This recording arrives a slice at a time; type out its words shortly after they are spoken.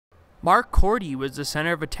Mark Korte was the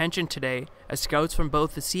center of attention today as scouts from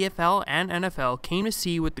both the CFL and NFL came to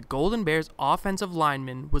see what the Golden Bears Offensive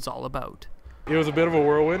Lineman was all about. It was a bit of a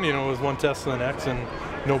whirlwind, it was one test to the next and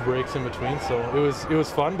no breaks in between, so it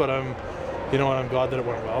was fun, but I'm glad that it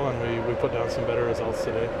went well and we put down some better results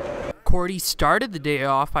today. Korte started the day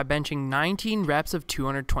off by benching 19 reps of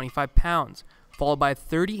 225 pounds, followed by a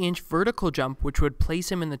 30-inch vertical jump which would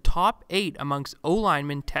place him in the top 8 amongst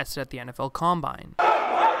O-linemen tested at the NFL Combine.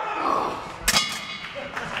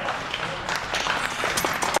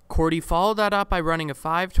 Korte followed that up by running a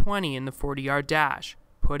 5.20 in the 40-yard dash,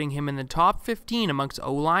 putting him in the top 15 amongst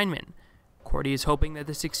O-linemen. Korte is hoping that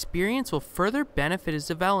this experience will further benefit his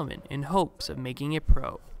development in hopes of making it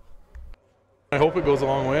pro. I hope it goes a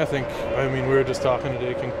long way. We were just talking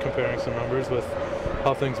today, comparing some numbers with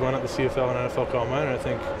how things went at the CFL and NFL Combine, and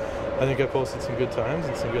I think I posted some good times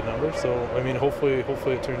and some good numbers, so hopefully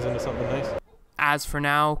it turns into something nice. As for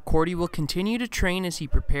now, Korte will continue to train as he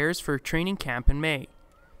prepares for training camp in May.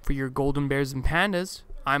 For your Golden Bears and Pandas,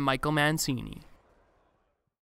 I'm Michael Mancini.